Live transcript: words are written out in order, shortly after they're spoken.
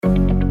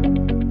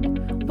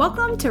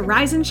Welcome to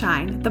Rise and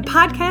Shine, the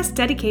podcast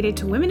dedicated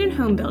to women in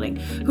home building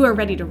who are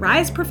ready to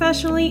rise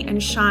professionally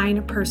and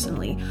shine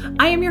personally.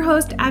 I am your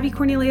host, Abby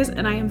Cornelius,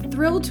 and I am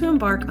thrilled to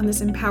embark on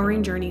this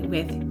empowering journey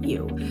with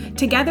you.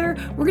 Together,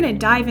 we're going to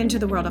dive into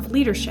the world of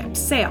leadership,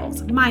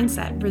 sales,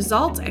 mindset,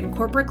 results, and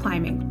corporate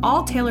climbing,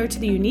 all tailored to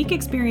the unique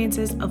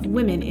experiences of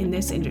women in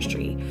this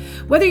industry.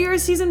 Whether you're a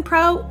seasoned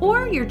pro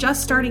or you're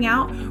just starting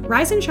out,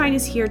 Rise and Shine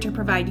is here to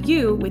provide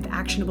you with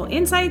actionable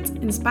insights,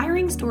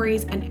 inspiring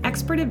stories, and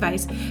expert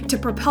advice to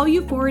propel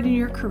you forward in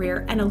your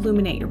career and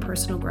illuminate your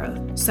personal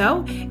growth.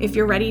 So, if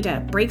you're ready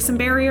to break some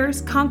barriers,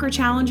 conquer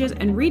challenges,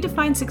 and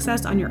redefine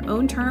success on your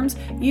own terms,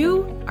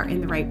 you are in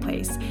the right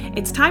place.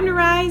 It's time to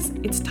rise,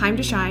 it's time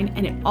to shine,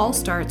 and it all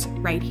starts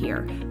right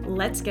here.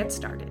 Let's get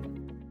started.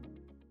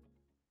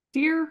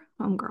 Dear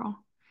homegirl,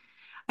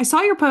 I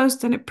saw your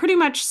post and it pretty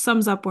much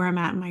sums up where I'm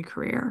at in my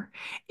career.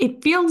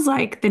 It feels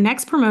like the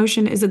next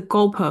promotion is a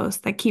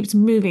goalpost that keeps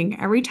moving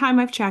every time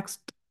I've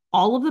checked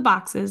all of the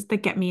boxes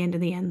that get me into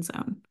the end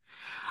zone.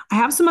 I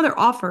have some other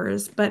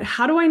offers, but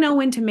how do I know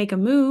when to make a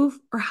move?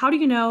 Or how do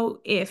you know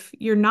if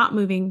you're not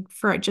moving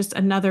for just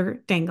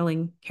another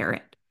dangling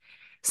carrot?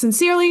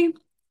 Sincerely,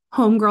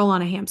 homegirl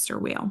on a hamster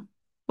wheel.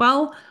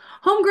 Well,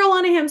 homegirl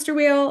on a hamster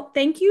wheel,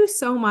 thank you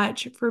so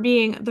much for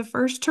being the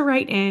first to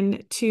write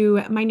in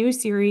to my new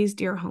series,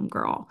 Dear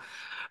Homegirl.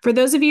 For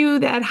those of you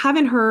that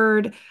haven't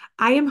heard,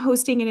 I am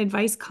hosting an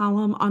advice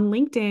column on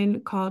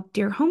LinkedIn called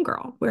Dear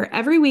Homegirl, where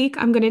every week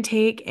I'm going to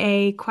take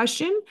a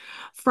question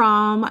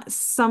from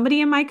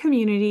somebody in my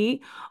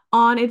community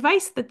on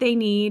advice that they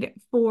need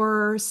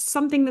for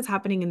something that's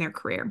happening in their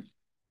career.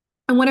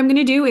 And what I'm going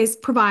to do is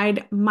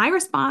provide my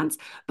response,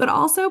 but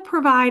also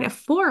provide a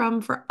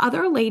forum for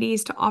other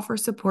ladies to offer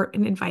support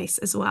and advice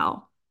as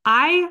well.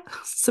 I,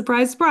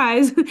 surprise,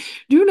 surprise,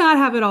 do not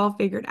have it all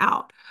figured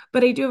out,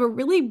 but I do have a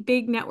really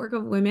big network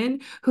of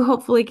women who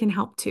hopefully can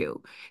help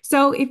too.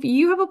 So if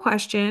you have a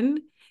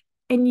question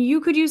and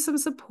you could use some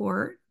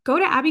support, go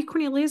to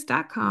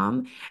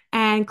abbycornelius.com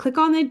and click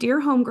on the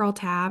Dear Homegirl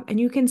tab, and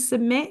you can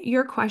submit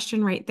your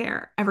question right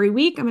there. Every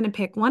week, I'm going to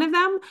pick one of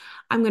them.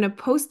 I'm going to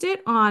post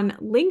it on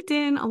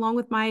LinkedIn along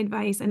with my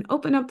advice and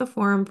open up the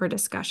forum for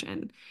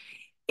discussion.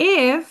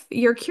 If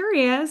you're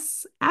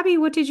curious, Abby,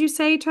 what did you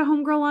say to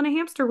Homegirl on a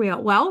hamster wheel?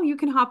 Well, you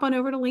can hop on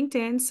over to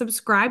LinkedIn,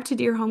 subscribe to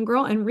Dear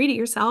Homegirl, and read it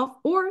yourself,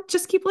 or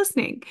just keep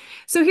listening.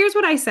 So here's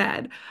what I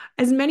said.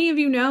 As many of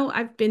you know,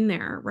 I've been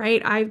there,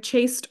 right? I've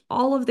chased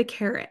all of the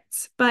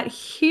carrots. But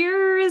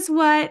here is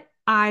what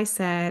I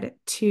said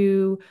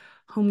to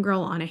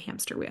Homegirl on a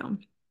hamster wheel.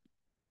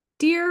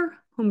 Dear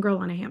Homegirl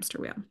on a hamster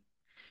wheel,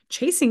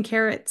 chasing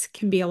carrots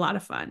can be a lot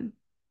of fun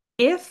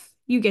if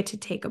you get to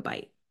take a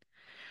bite.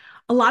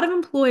 A lot of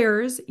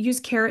employers use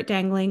carrot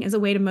dangling as a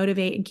way to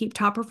motivate and keep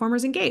top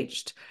performers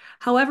engaged.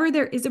 However,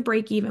 there is a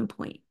break-even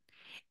point.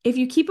 If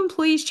you keep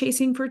employees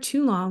chasing for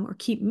too long or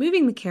keep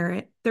moving the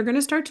carrot, they're going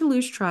to start to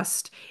lose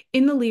trust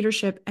in the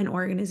leadership and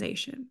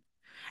organization.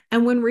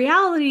 And when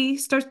reality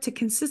starts to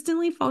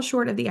consistently fall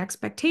short of the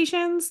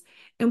expectations,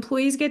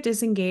 employees get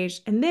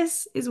disengaged, and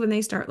this is when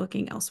they start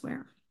looking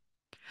elsewhere.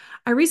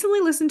 I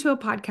recently listened to a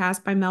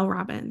podcast by Mel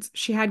Robbins.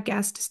 She had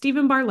guest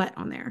Stephen Bartlett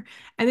on there,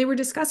 and they were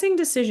discussing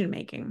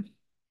decision-making.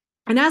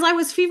 And as I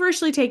was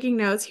feverishly taking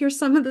notes, here's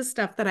some of the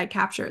stuff that I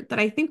captured that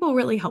I think will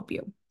really help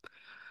you.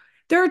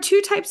 There are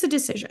two types of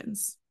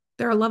decisions.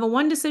 There are level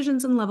 1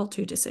 decisions and level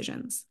 2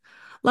 decisions.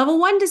 Level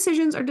 1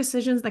 decisions are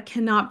decisions that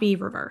cannot be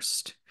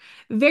reversed.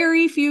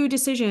 Very few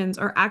decisions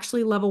are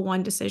actually level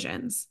 1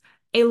 decisions.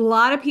 A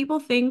lot of people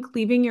think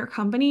leaving your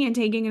company and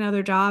taking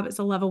another job is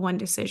a level 1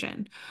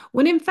 decision,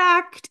 when in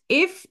fact,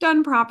 if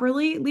done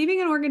properly, leaving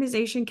an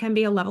organization can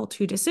be a level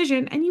 2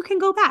 decision and you can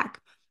go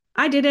back.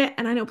 I did it,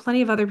 and I know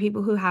plenty of other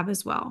people who have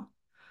as well.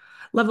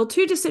 Level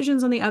 2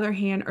 decisions, on the other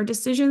hand, are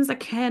decisions that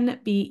can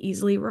be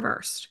easily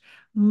reversed.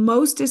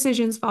 Most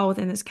decisions fall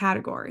within this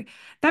category.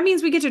 That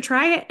means we get to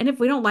try it, and if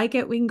we don't like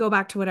it, we can go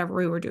back to whatever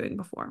we were doing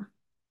before.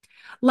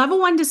 Level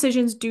 1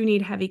 decisions do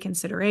need heavy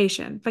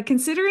consideration, but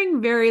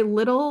considering very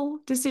little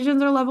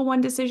decisions are level 1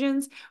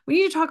 decisions, we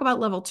need to talk about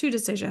level 2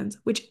 decisions,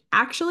 which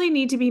actually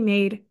need to be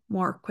made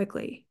more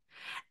quickly.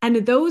 And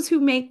those who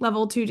make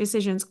level 2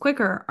 decisions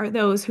quicker are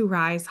those who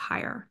rise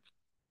higher.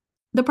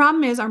 The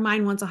problem is our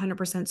mind wants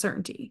 100%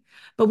 certainty,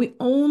 but we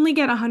only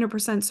get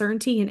 100%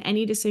 certainty in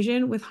any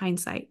decision with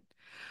hindsight.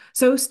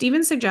 So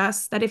Stephen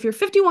suggests that if you're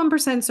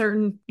 51%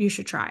 certain, you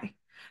should try.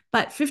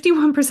 But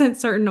 51%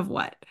 certain of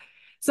what?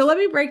 So let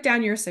me break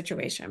down your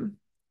situation.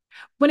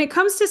 When it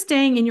comes to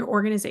staying in your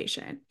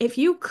organization, if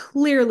you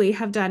clearly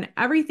have done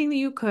everything that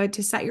you could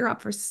to set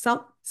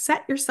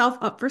yourself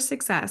up for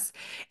success,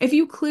 if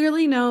you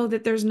clearly know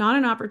that there's not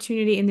an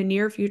opportunity in the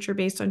near future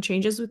based on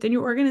changes within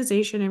your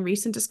organization and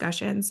recent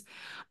discussions,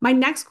 my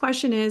next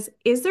question is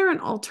there an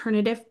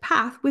alternative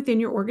path within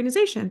your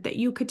organization that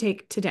you could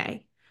take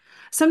today?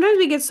 Sometimes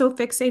we get so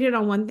fixated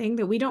on one thing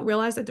that we don't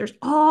realize that there's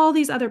all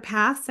these other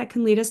paths that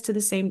can lead us to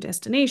the same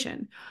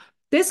destination.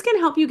 This can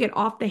help you get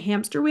off the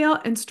hamster wheel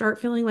and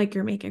start feeling like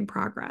you're making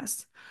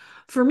progress.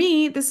 For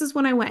me, this is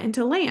when I went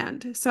into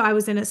land. So I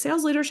was in a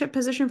sales leadership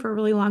position for a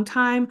really long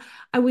time.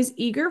 I was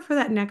eager for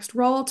that next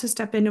role to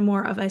step into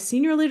more of a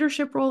senior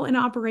leadership role in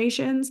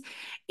operations.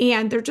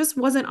 And there just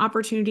wasn't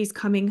opportunities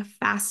coming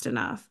fast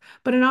enough.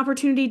 But an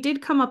opportunity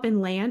did come up in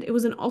land. It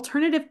was an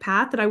alternative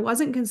path that I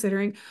wasn't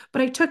considering,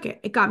 but I took it.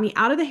 It got me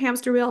out of the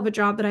hamster wheel of a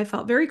job that I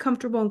felt very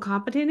comfortable and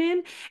competent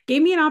in,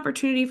 gave me an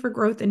opportunity for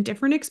growth and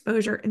different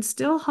exposure, and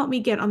still helped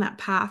me get on that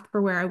path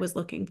for where I was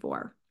looking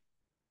for.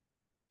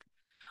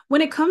 When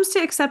it comes to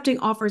accepting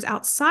offers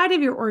outside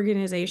of your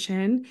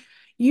organization,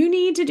 you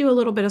need to do a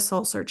little bit of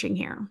soul searching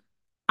here.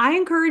 I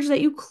encourage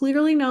that you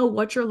clearly know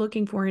what you're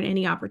looking for in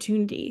any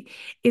opportunity.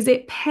 Is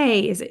it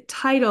pay? Is it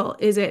title?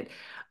 Is it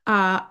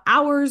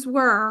hours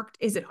worked?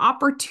 Is it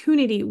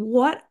opportunity?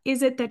 What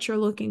is it that you're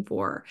looking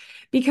for?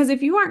 Because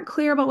if you aren't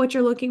clear about what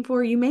you're looking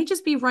for, you may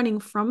just be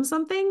running from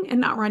something and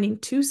not running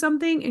to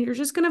something, and you're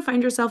just going to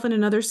find yourself in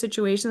another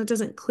situation that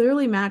doesn't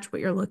clearly match what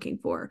you're looking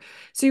for.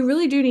 So you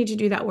really do need to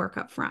do that work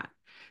up front.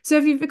 So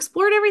if you've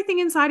explored everything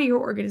inside of your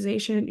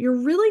organization, you're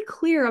really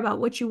clear about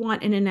what you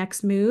want in a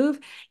next move,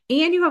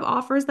 and you have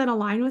offers that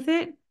align with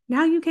it,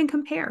 now you can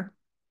compare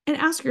and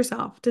ask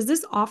yourself, does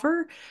this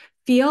offer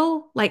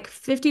feel like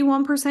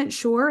 51%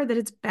 sure that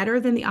it's better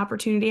than the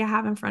opportunity I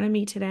have in front of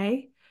me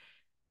today?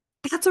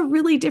 That's a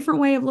really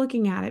different way of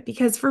looking at it,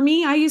 because for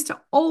me, I used to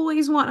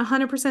always want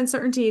 100%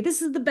 certainty.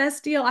 This is the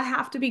best deal. I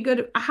have to be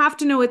good. I have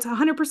to know it's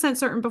 100%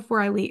 certain before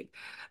I leave.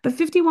 But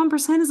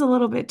 51% is a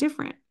little bit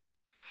different.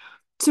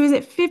 So is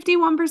it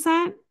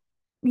 51%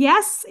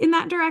 yes in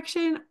that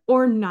direction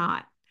or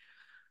not?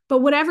 But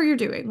whatever you're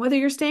doing, whether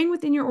you're staying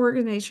within your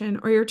organization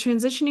or you're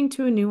transitioning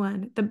to a new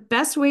one, the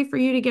best way for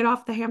you to get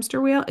off the hamster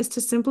wheel is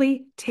to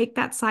simply take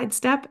that side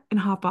step and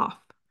hop off.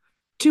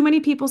 Too many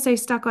people stay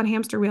stuck on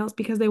hamster wheels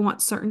because they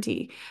want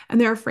certainty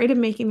and they're afraid of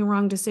making the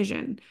wrong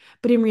decision.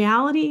 But in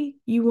reality,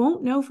 you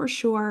won't know for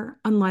sure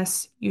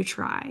unless you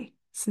try.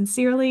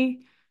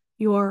 Sincerely,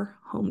 your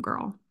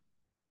homegirl.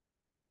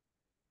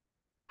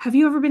 Have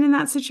you ever been in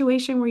that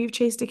situation where you've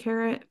chased a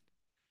carrot?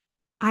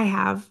 I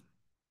have.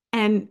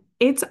 And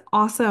it's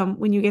awesome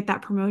when you get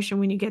that promotion,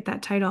 when you get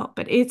that title,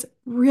 but it's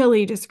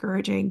really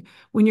discouraging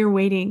when you're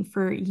waiting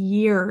for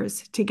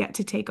years to get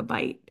to take a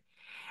bite.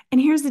 And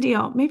here's the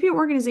deal. Maybe your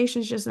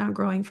organization is just not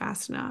growing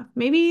fast enough.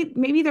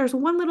 Maybe there's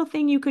one little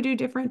thing you could do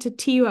different to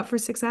tee you up for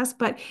success,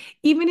 but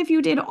even if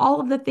you did all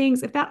of the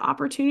things, if that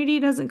opportunity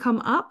doesn't come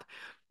up,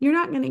 you're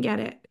not going to get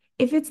it.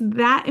 If it's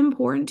that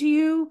important to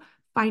you,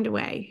 find a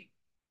way.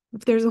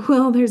 If there's a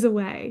will, there's a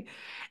way.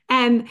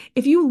 And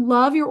if you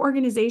love your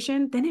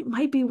organization, then it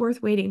might be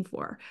worth waiting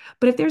for.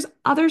 But if there's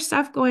other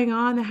stuff going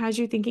on that has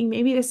you thinking,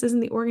 maybe this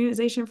isn't the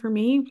organization for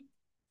me,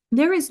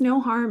 there is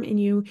no harm in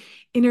you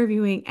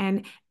interviewing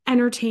and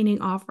entertaining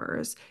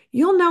offers.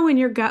 You'll know in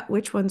your gut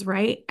which one's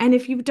right. And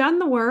if you've done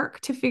the work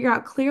to figure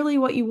out clearly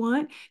what you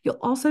want, you'll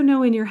also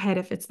know in your head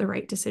if it's the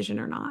right decision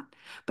or not.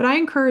 But I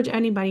encourage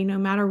anybody, no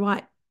matter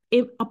what,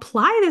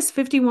 apply this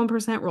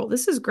 51% rule.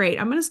 This is great.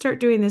 I'm going to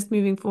start doing this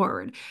moving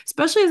forward.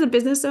 Especially as a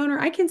business owner,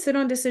 I can sit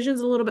on decisions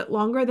a little bit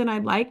longer than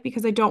I'd like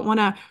because I don't want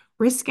to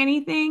risk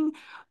anything.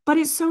 But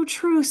it's so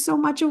true. So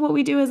much of what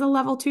we do is a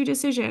level 2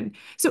 decision.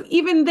 So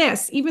even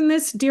this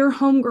dear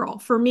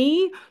homegirl, for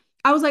me,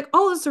 I was like,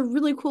 oh, this is a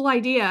really cool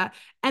idea.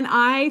 And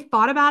I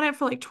thought about it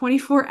for like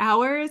 24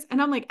 hours.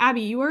 And I'm like,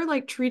 Abby, you are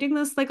like treating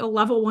this like a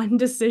level 1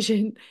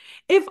 decision.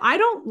 If I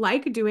don't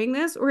like doing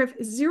this, or if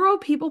 0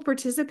 people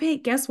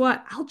participate, guess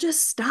what? I'll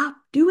just stop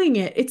doing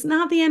it. It's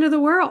not the end of the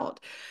world.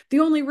 The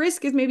only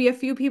risk is maybe a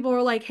few people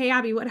are like, hey,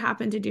 Abby, what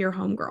happened to dear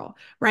homegirl?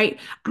 Right?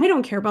 I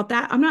don't care about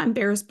that. I'm not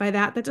embarrassed by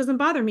that. That doesn't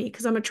bother me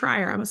because I'm a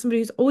trier. I'm somebody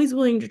who's always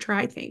willing to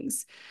try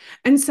things.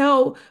 And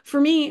so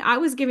for me, I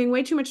was giving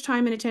way too much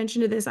time and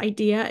attention to this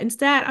idea.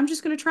 Instead, I'm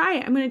just going to try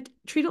it. I'm going to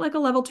treat it like a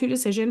level 2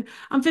 decision.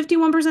 I'm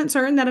 51%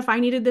 certain that if I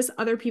needed this,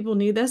 other people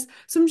need this.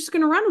 So I'm just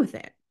going to run with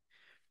it.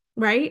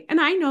 Right. And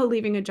I know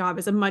leaving a job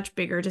is a much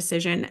bigger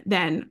decision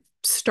than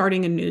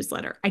starting a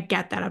newsletter. I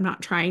get that. I'm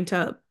not trying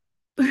to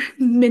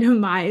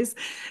minimize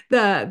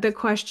the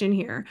question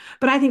here,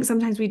 but I think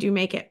sometimes we do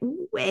make it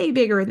way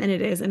bigger than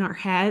it is in our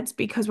heads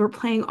because we're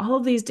playing all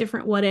of these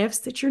different what ifs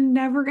that you're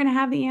never going to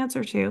have the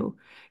answer to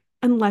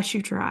unless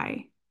you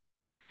try.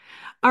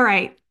 All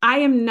right. I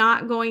am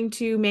not going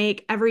to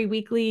make every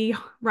weekly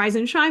Rise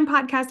and Shine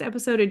podcast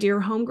episode a Dear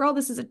Homegirl.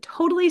 This is a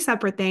totally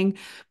separate thing,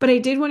 but I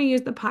did want to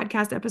use the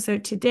podcast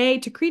episode today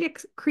to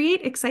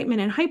create excitement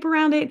and hype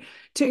around it,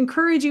 to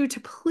encourage you to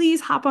please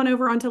hop on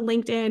over onto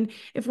LinkedIn.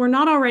 If we're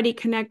not already,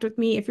 connect with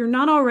me. If you're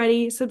not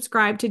already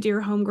subscribed to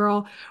Dear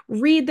Homegirl,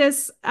 read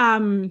this.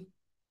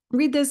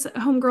 Read this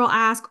Homegirl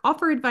Ask,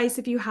 offer advice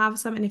if you have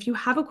some. And if you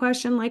have a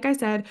question, like I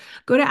said,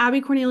 go to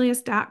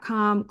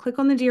abbycornelius.com, click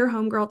on the Dear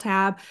Homegirl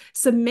tab,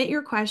 submit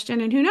your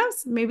question, and who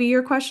knows, maybe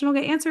your question will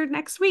get answered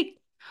next week.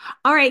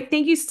 All right.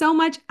 Thank you so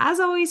much, as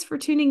always, for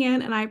tuning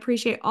in. And I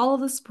appreciate all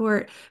of the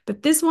support.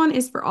 But this one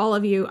is for all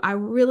of you. I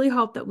really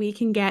hope that we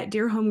can get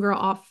Dear Homegirl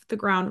off the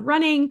ground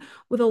running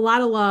with a lot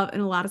of love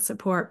and a lot of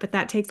support. But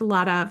that takes a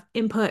lot of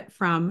input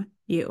from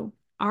you.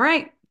 All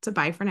right. So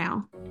bye for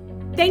now.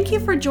 Thank you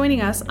for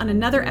joining us on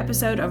another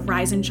episode of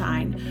Rise and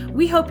Shine.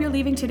 We hope you're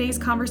leaving today's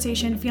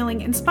conversation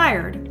feeling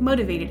inspired,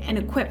 motivated, and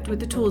equipped with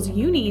the tools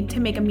you need to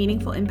make a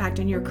meaningful impact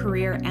in your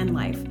career and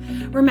life.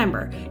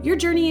 Remember, your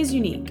journey is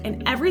unique,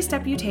 and every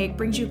step you take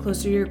brings you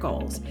closer to your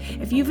goals.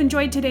 If you've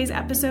enjoyed today's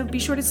episode, be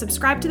sure to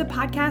subscribe to the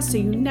podcast so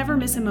you never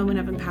miss a moment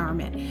of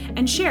empowerment,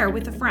 and share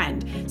with a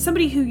friend,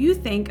 somebody who you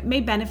think may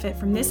benefit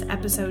from this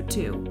episode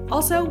too.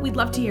 Also, we'd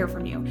love to hear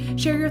from you.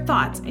 Share your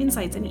thoughts,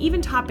 insights, and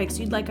even topics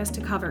you'd like us to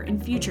cover in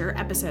future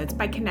episodes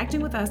by connecting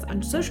with us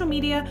on social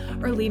media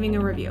or leaving a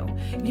review.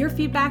 Your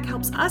feedback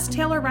helps us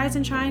tailor Rise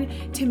and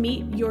Shine to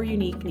meet your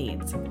unique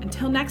needs.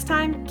 Until next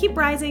time, keep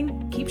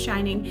rising, keep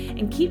shining,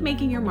 and keep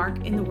making your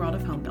mark in the world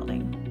of home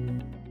building.